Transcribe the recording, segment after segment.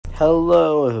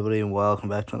Hello everybody and welcome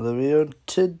back to another video.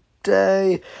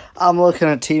 Today I'm looking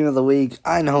at Team of the Week.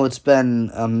 I know it's been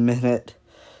a minute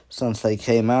since they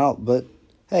came out, but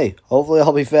hey, hopefully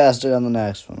I'll be faster on the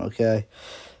next one, okay?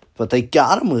 But they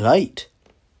got them right.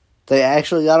 They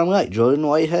actually got them right. Jordan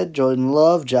Whitehead, Jordan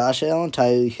Love, Josh Allen,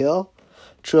 Tyreek Hill.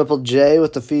 Triple J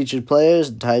with the featured players,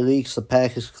 and Tyreek's the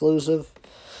pack exclusive.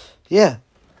 Yeah,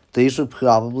 these were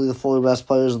probably the 4 best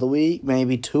players of the week.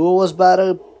 Maybe Tua was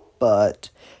better,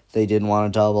 but they didn't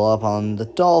want to double up on the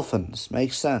Dolphins.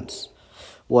 Makes sense.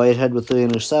 Whitehead with 3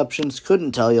 interceptions.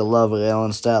 Couldn't tell you Love or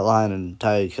Allen's stat line, and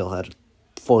Tyreek Hill had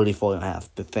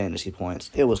 44.5 fantasy points.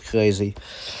 It was crazy.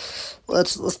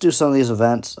 Let's do some of these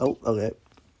events. Oh, okay.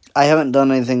 I haven't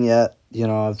done anything yet. You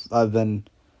know, I've been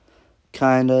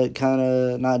kind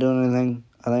of not doing anything.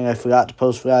 I think I forgot to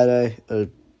post Friday, or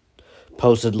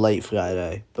posted late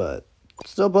Friday, but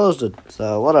still posted,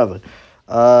 so whatever.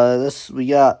 We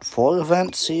got 4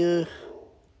 events here,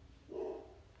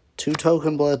 2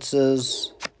 token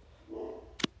blitzes,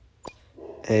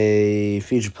 a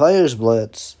featured players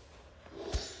blitz,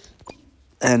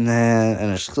 and then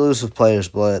an exclusive players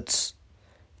blitz.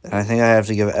 And I think I have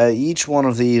to give each one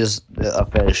of these a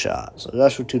fair shot. So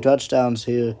rush for 2 touchdowns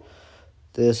here.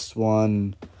 This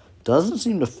one doesn't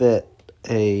seem to fit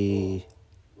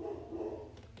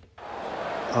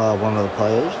one of the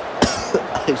players.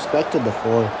 I expected the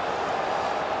 4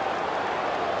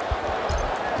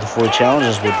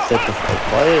 challenges would fit the 4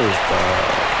 players, but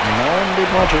no one did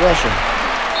much rushing.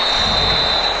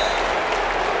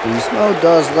 Beast mode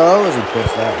does though, as he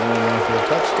puts that one in there for a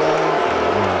touchdown.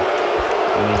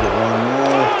 Let me get one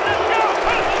more.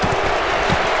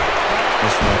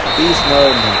 This one with the beast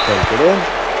mode, and he'll take it in.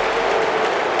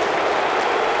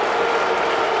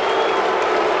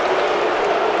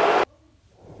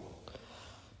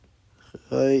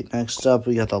 Right, next up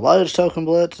we got the large token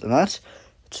blitz, and it's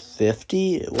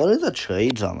 50. What are the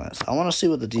trades on this? I want to see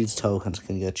what these tokens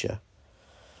can get you.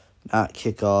 Not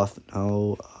kickoff.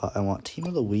 No, I want team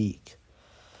of the week.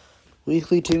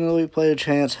 Weekly team of the week player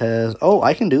chance has. Oh,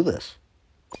 I can do this.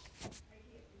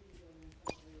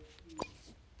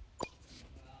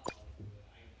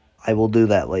 I will do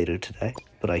that later today,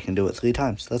 but I can do it 3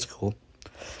 times. That's cool.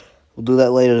 We'll do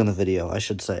that later in the video, I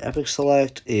should say. Epic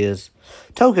Select is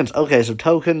tokens. Okay, so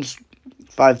tokens,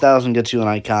 5,000 gets you an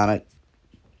iconic.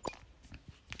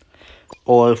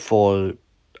 Or for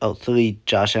 3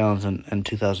 Josh Allen's and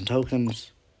 2,000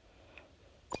 tokens.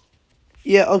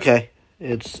 Yeah, okay.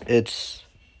 It's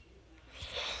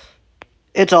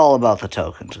all about the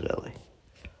tokens, really.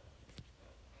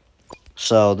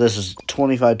 So this is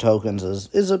 25 tokens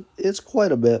is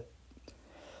quite a bit.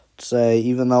 Say,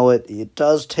 even though it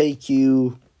does take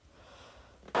you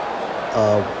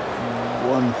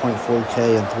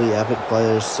 1.4K and 3 epic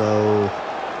players, so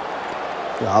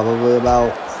probably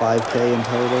about 5K in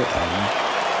total, and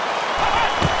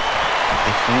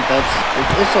I think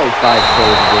it's like 5K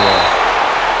to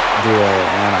do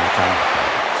an iconic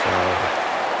player. So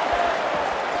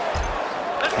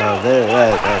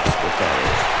that's what that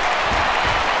is.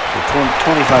 So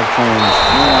 25 coins,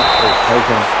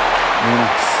 tokens may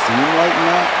not seem like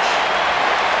much,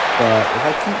 but if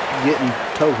I keep getting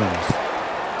tokens,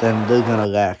 then they're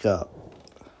gonna rack up.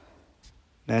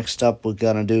 Next up, we're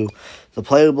gonna do the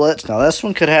player blitz. Now this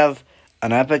one could have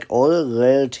an epic or a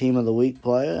rare team of the week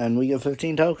player, and we get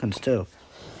 15 tokens too.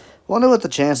 Wonder what the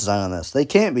chances are on this. They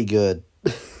can't be good.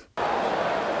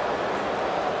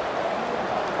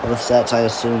 Other stats, I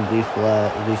assume,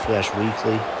 refresh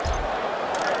weekly.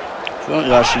 If you aren't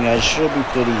rushing, guys, should be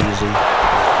pretty easy.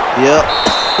 Yep.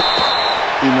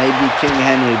 He may be King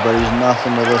Henry, but he's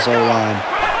nothing to this O-line.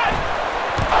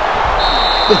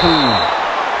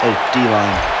 Hey,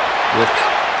 D-line. Whoops.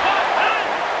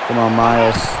 Come on,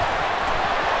 Miles.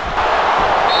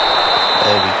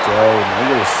 There we go.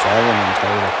 -7 in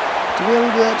total. Did we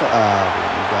ever do that?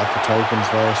 We got the tokens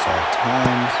there, so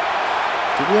times.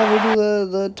 Did we ever do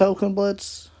the token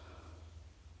blitz?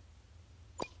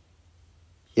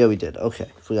 Yeah, we did.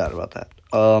 Okay, forgot about that.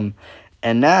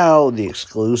 And now the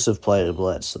exclusive player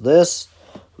blitz. So this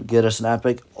would get us an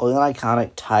epic or an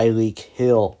iconic Tyreek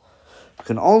Hill. It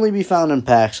can only be found in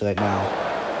packs right now.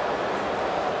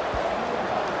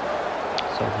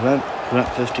 So prevent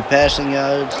 50 passing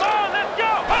yards.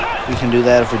 We can do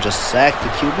that if we just sack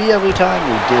the QB every time.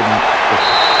 We didn't.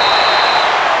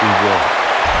 We will.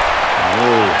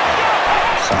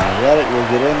 Let it. We'll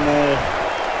get in there.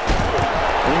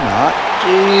 Or not.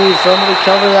 Jeez, somebody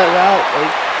cover that route.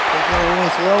 They're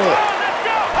gonna throw it.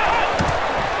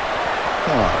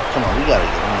 Come on, we gotta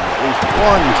get in there at least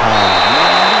one time. No.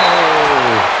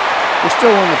 We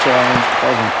still won the challenge.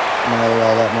 Doesn't matter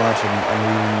all that much, and we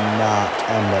not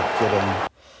end up getting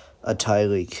a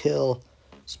Tyreek Hill.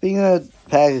 Speaking of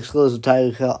pack exclusive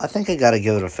Tyreek Hill, I think I got to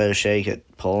give it a fair shake at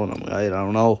pulling him, right? I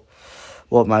don't know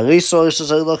what my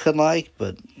resources are looking like,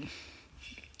 but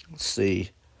let's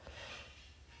see.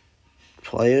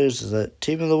 Players, is that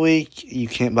Team of the Week? You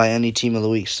can't buy any Team of the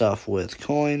Week stuff with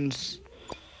coins.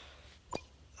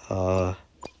 So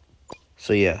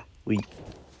yeah, we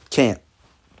can't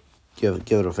give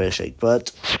it a fair shake,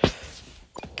 but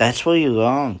that's where you're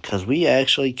wrong, because we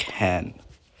actually can.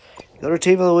 Go to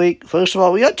Team of the Week. First of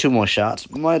all, we got 2 more shots.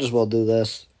 Might as well do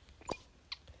this.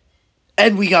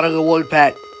 And we got a reward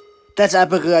pack. That's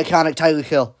epically iconic Tyreek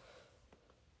Hill.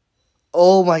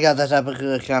 Oh my god, that's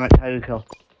epically iconic Tyreek Hill.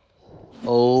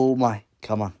 Oh my.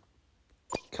 Come on.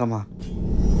 Come on.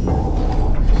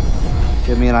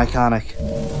 Give me an iconic.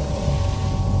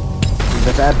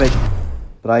 That's epic.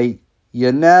 But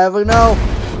you never know.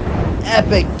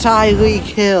 Epic Tyreek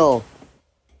Hill.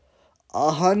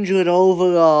 100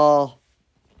 overall.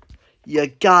 You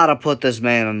gotta put this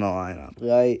man in the lineup,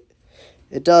 right?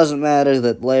 It doesn't matter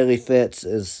that Larry Fitz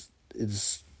is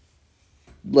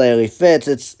Larry Fitz.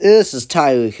 This is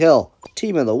Tyreek Hill.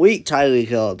 Team of the Week, Tyreek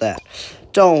Hill at that.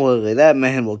 Don't worry, that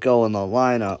man will go in the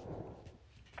lineup.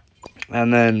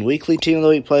 And then weekly Team of the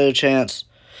Week player chance.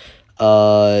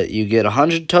 You get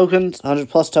 100 tokens, 100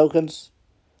 plus tokens.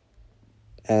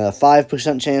 And a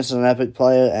 5% chance of an epic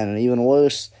player, and an even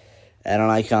worse, and an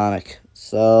iconic.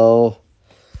 So,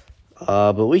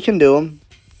 but we can do them.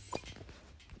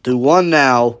 Do one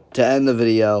now to end the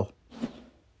video.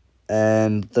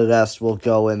 And the rest will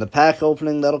go in the pack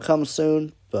opening that'll come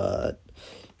soon.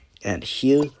 And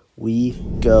here we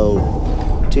go.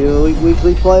 Team of the Week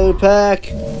weekly player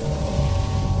pack.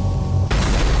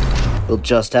 We'll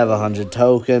just have 100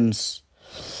 tokens.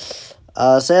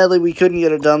 Sadly, we couldn't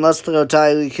get it done. Let's throw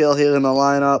Tyreek Hill here in the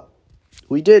lineup.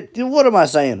 We did. What am I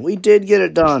saying? We did get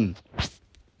it done.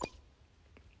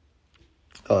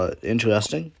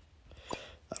 Interesting.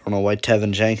 I don't know why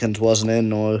Tevin Jenkins wasn't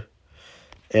in, or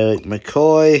Eric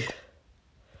McCoy.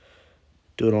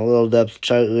 Doing a little depth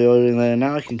chart reordering there.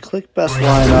 Now I can click best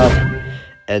lineup,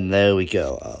 and there we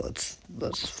go. Let's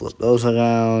flip those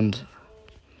around.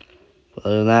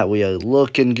 Other than that, we are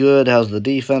looking good. How's the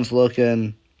defense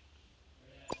looking?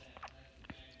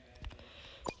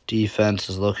 Defense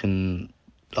is looking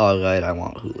alright. I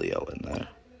want Julio in there.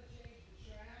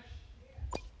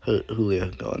 Julio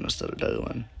can go in instead of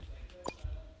Derwin.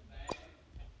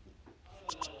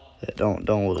 Yeah,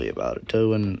 don't worry about it.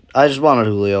 Derwin, I just wanted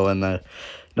Julio in there.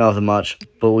 Nothing much.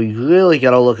 But we really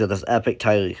got to look at this epic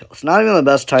Tyreek Hill. It's not even the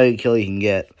best Tyreek Hill you can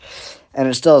get. And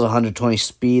it still has 120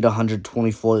 speed,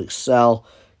 124 excel.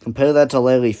 Compare that to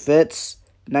Larry Fitz.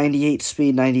 98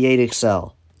 speed, 98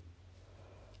 excel.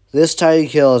 This Tyreek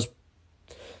Hill is...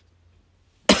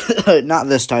 not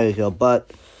this Tyreek Hill,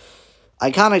 but...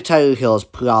 iconic Tyreek Hill is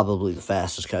probably the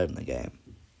fastest card in the game.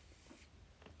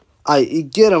 You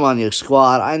get him on your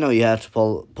squad. I know you have to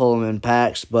pull him in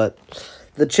packs, but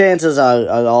the chances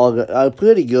are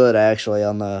pretty good, actually,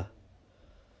 on that.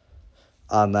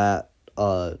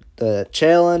 The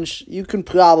challenge, you can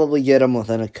probably get him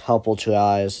within a couple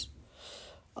tries.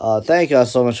 Thank you all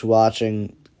so much for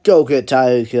watching. Go get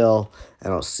Tyreek Hill,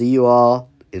 and I'll see you all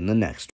in the next one.